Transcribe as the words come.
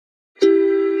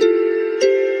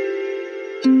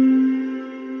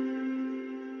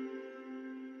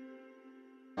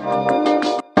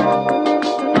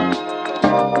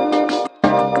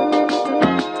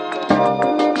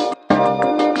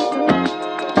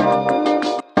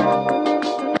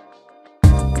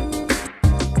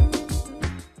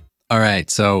right.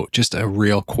 So just a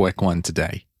real quick one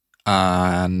today.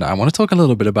 And I want to talk a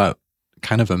little bit about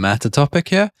kind of a meta topic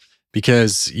here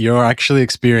because you're actually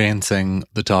experiencing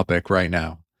the topic right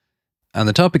now. And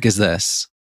the topic is this: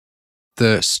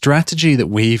 the strategy that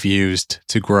we've used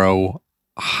to grow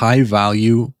high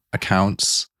value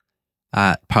accounts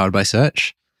at Powered by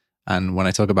Search. And when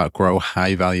I talk about grow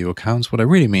high value accounts, what I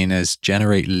really mean is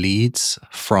generate leads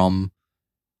from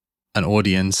an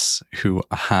audience who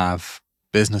have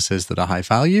businesses that are high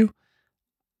value.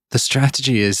 The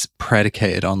strategy is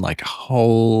predicated on like a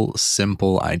whole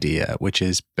simple idea, which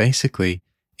is basically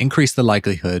increase the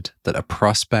likelihood that a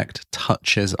prospect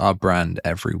touches our brand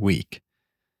every week.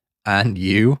 And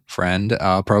you, friend,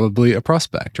 are probably a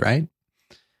prospect, right?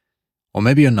 Or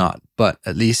maybe you're not, but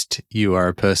at least you are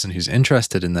a person who's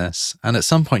interested in this. And at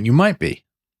some point you might be.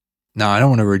 Now, I don't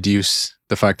want to reduce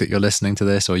the fact that you're listening to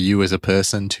this or you as a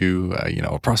person to,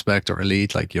 a prospect or a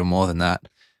lead, like you're more than that.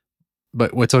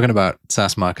 But we're talking about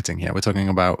SaaS marketing here. We're talking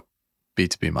about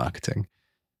B2B marketing.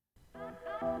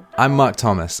 I'm Mark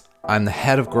Thomas. I'm the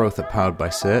head of growth at Powered by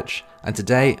Search. And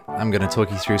today I'm going to talk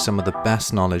you through some of the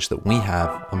best knowledge that we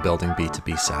have on building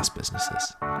B2B SaaS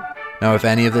businesses. Now, if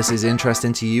any of this is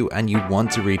interesting to you and you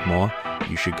want to read more,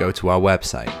 you should go to our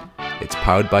website. It's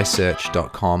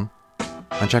poweredbysearch.com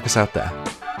and check us out there.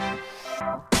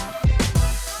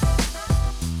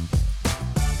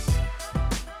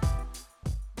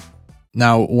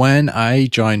 Now, when I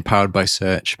joined Powered by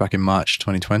Search back in March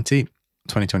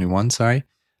 2021,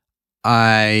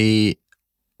 I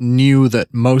knew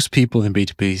that most people in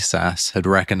B2B SaaS had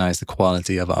recognized the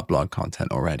quality of our blog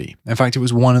content already. In fact, it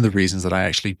was one of the reasons that I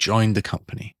actually joined the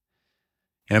company.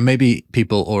 Maybe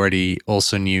people already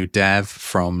also knew Dev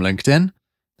from LinkedIn.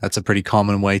 That's a pretty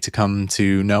common way to come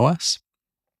to know us.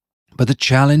 But the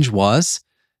challenge was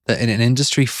that in an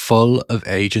industry full of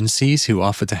agencies who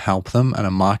offer to help them and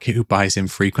a market who buys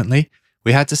infrequently,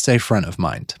 we had to stay front of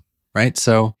mind, right?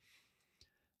 So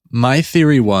my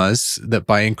theory was that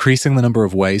by increasing the number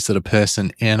of ways that a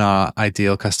person in our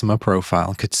ideal customer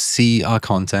profile could see our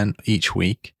content each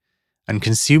week and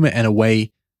consume it in a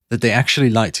way that they actually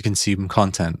like to consume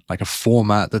content, like a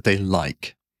format that they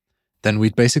like, then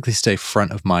we'd basically stay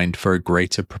front of mind for a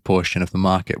greater proportion of the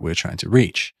market we're trying to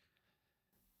reach.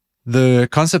 The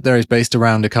concept there is based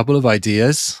around a couple of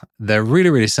ideas. They're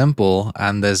really, really simple,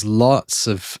 and there's lots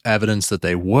of evidence that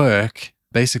they work.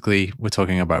 Basically, we're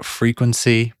talking about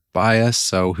frequency, bias,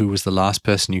 so who was the last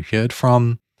person you heard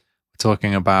from? We're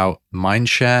talking about mind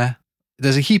share.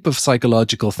 There's a heap of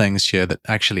psychological things here that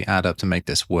actually add up to make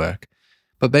this work.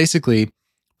 But basically,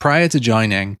 prior to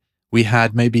joining, we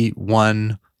had maybe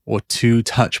 1 or 2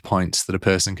 touch points that a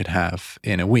person could have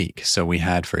in a week. So we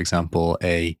had, for example,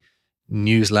 a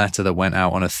newsletter that went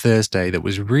out on a Thursday that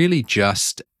was really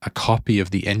just a copy of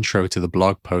the intro to the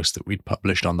blog post that we'd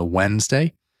published on the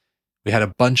Wednesday. We had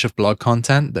a bunch of blog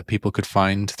content that people could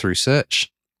find through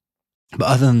search. But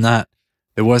other than that,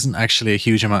 there wasn't actually a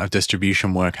huge amount of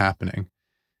distribution work happening.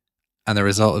 And the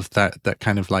result of that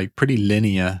kind of like pretty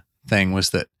linear thing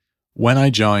was that when I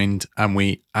joined and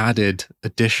we added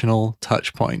additional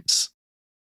touch points,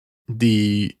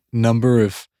 the number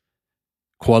of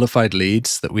qualified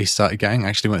leads that we started getting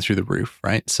actually went through the roof,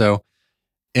 right? So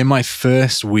in my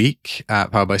first week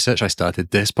at Powered by Search, I started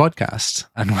this podcast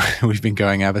and we've been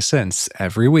going ever since,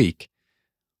 every week.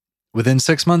 Within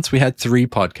 6 months, we had 3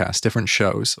 podcasts, different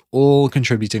shows, all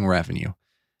contributing revenue.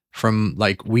 From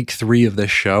like week 3 of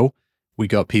this show, we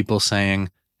got people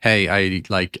saying, hey, I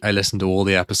listened to all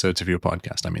the episodes of your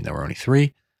podcast. I mean, there were only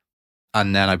 3.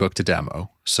 And then I booked a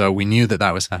demo. So we knew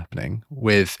that was happening.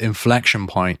 With Inflection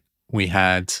Point, we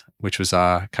had, which was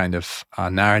our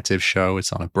narrative show.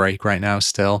 It's on a break right now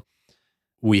still.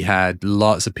 We had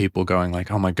lots of people going like,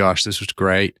 oh my gosh, this was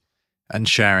great, and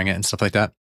sharing it and stuff like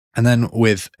that. And then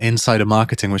with Insider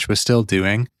Marketing, which we're still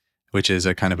doing, which is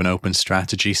a kind of an open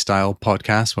strategy style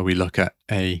podcast where we look at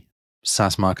a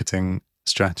SaaS marketing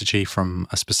strategy from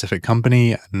a specific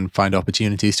company and find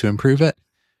opportunities to improve it.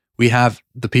 We have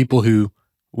the people who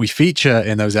we feature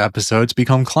in those episodes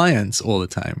become clients all the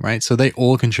time, right? So they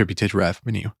all contributed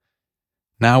revenue.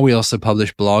 Now we also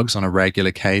publish blogs on a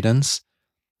regular cadence.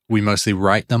 We mostly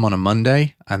write them on a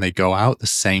Monday and they go out the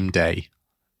same day.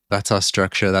 That's our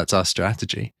structure. That's our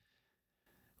strategy.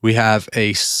 We have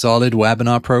a solid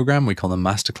webinar program. We call them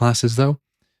masterclasses though.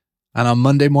 And our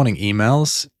Monday morning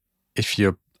emails, if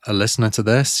you're a listener to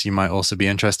this, you might also be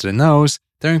interested in those.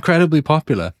 They're incredibly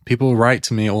popular. People write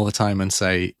to me all the time and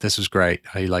say, this was great.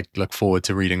 I look forward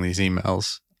to reading these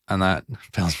emails. And that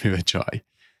fills me with joy.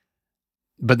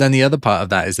 But then the other part of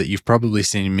that is that you've probably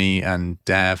seen me and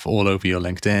Dev all over your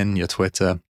LinkedIn, your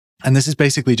Twitter, And this is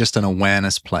basically just an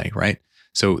awareness play, right?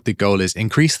 So the goal is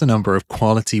increase the number of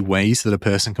quality ways that a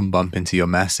person can bump into your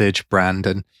message, brand,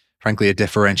 and frankly, a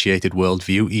differentiated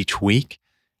worldview each week.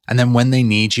 And then when they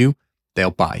need you,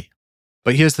 they'll buy.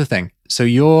 But here's the thing. So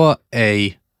you're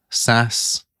a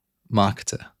SaaS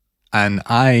marketer, and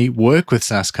I work with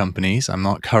SaaS companies. I'm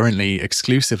not currently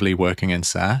exclusively working in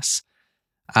SaaS,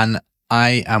 and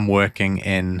I am working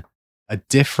in a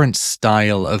different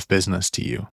style of business to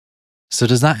you. So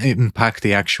does that impact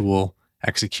the actual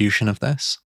execution of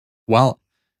this? Well,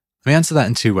 let me answer that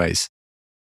in two ways.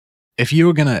 If you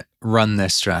were going to run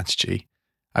this strategy,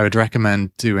 I would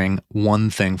recommend doing one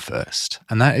thing first,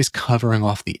 and that is covering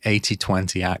off the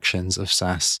 80-20 actions of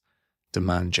SaaS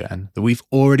demand gen that we've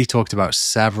already talked about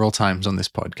several times on this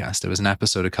podcast. There was an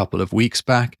episode a couple of weeks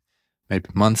back, maybe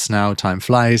months now, time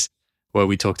flies, where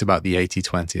we talked about the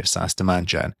 80-20 of SaaS demand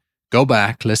gen. Go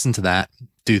back, listen to that,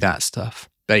 do that stuff,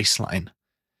 baseline.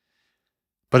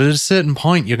 But at a certain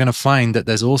point, you're going to find that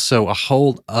there's also a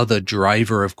whole other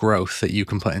driver of growth that you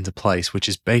can put into place, which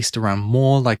is based around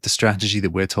more like the strategy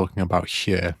that we're talking about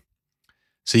here.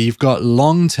 So you've got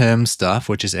long-term stuff,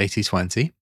 which is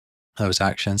 80-20, those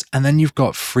actions. And then you've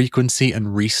got frequency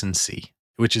and recency,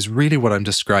 which is really what I'm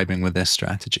describing with this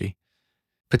strategy.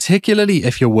 Particularly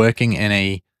if you're working in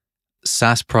a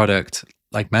SaaS product,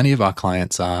 like many of our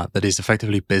clients are, that is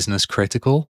effectively business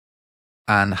critical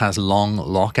and has long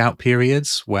lockout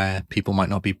periods where people might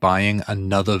not be buying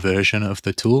another version of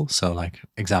the tool. So like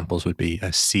examples would be a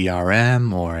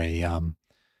CRM or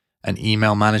an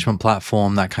email management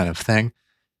platform, that kind of thing.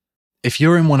 If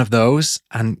you're in one of those,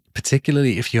 and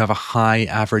particularly if you have a high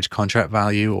average contract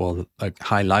value or a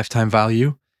high lifetime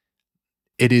value,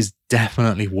 it is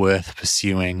definitely worth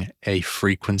pursuing a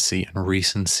frequency and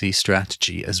recency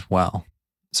strategy as well.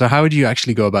 So how would you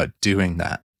actually go about doing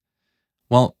that?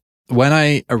 Well, when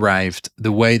I arrived,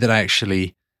 the way that I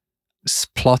actually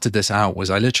plotted this out was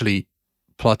I literally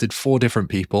plotted 4 different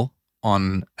people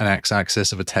on an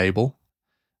x-axis of a table,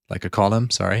 like a column,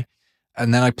 sorry.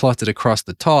 And then I plotted across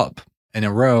the top in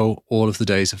a row all of the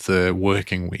days of the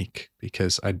working week,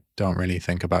 because I don't really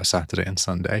think about Saturday and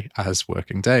Sunday as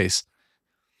working days.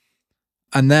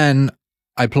 And then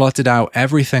I plotted out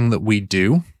everything that we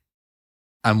do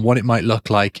and what it might look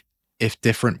like if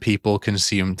different people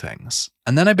consume things.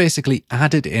 And then I basically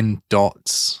added in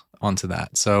dots onto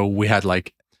that. So we had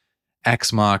like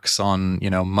X marks on,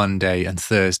 Monday and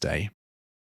Thursday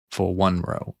for one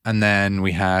row. And then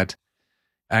we had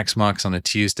X marks on a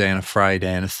Tuesday and a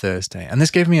Friday and a Thursday. And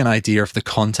this gave me an idea of the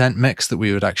content mix that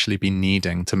we would actually be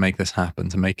needing to make this happen,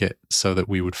 to make it so that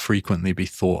we would frequently be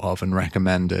thought of and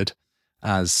recommended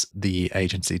as the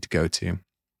agency to go to.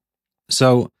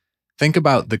 So think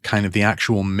about the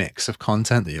actual mix of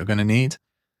content that you're going to need.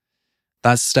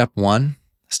 That's step 1.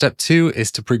 Step 2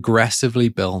 is to progressively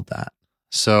build that.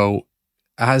 So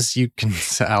as you can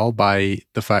tell by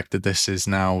the fact that this is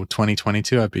now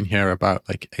 2022, I've been here about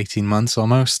 18 months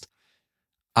almost.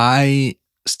 I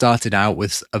started out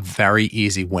with a very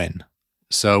easy win.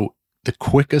 So the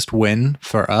quickest win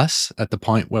for us at the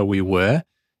point where we were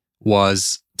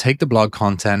was take the blog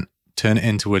content, turn it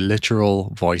into a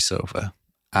literal voiceover.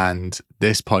 And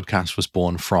this podcast was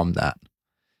born from that.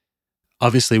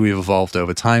 Obviously, we've evolved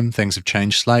over time. Things have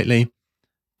changed slightly.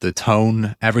 The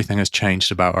tone, everything has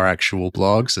changed about our actual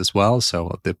blogs as well.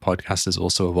 So the podcast has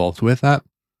also evolved with that.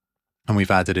 And we've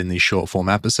added in these short form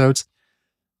episodes.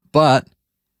 But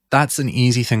that's an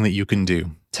easy thing that you can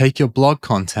do. Take your blog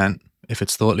content, if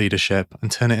it's thought leadership,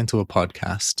 and turn it into a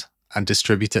podcast and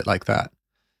distribute it like that.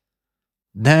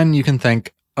 Then you can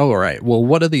think, all right, well,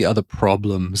 what are the other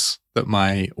problems that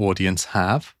my audience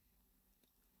have?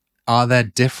 Are there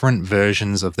different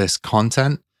versions of this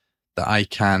content that I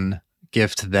can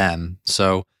give to them?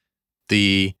 So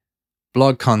the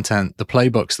blog content, the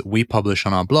playbooks that we publish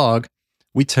on our blog,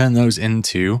 we turn those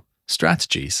into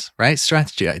strategies, right?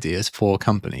 Strategy ideas for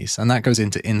companies. And that goes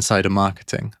into insider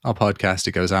marketing. Our podcast,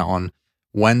 it goes out on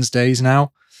Wednesdays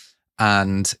now.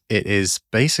 And it is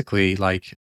basically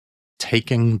like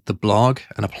taking the blog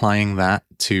and applying that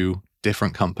to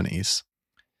different companies.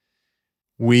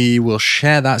 We will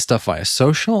share that stuff via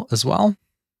social as well,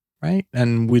 right?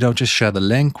 And we don't just share the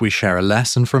link, we share a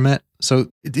lesson from it.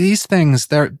 So these things,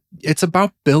 it's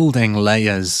about building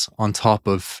layers on top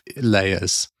of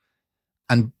layers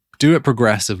and do it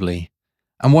progressively.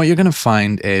 And what you're going to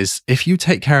find is if you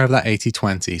take care of that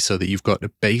 80-20 so that you've got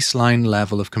a baseline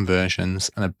level of conversions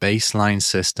and a baseline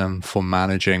system for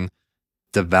managing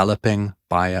developing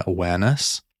buyer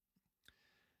awareness,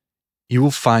 you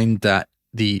will find that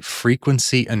the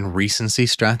frequency and recency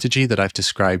strategy that I've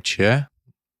described here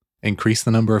Increase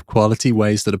the number of quality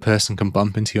ways that a person can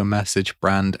bump into your message,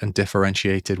 brand, and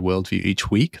differentiated worldview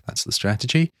each week. That's the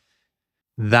strategy.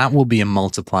 That will be a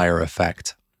multiplier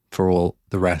effect for all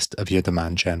the rest of your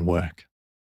demand gen work.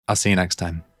 I'll see you next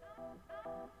time.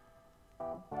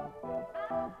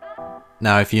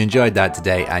 Now, if you enjoyed that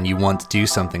today and you want to do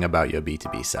something about your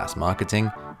B2B SaaS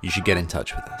marketing, you should get in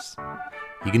touch with us.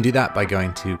 You can do that by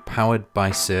going to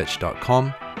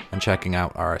poweredbysearch.com and checking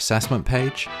out our assessment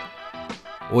page,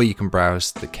 or you can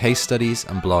browse the case studies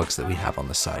and blogs that we have on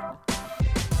the site.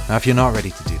 Now, if you're not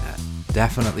ready to do that,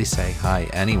 definitely say hi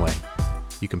anyway.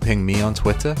 You can ping me on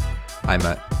Twitter.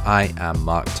 I am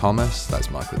Mark Thomas, that's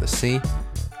Mark with a C,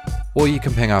 or you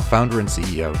can ping our founder and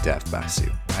CEO, Dev Basu,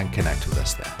 and connect with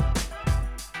us there.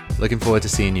 Looking forward to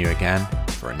seeing you again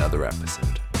for another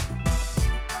episode.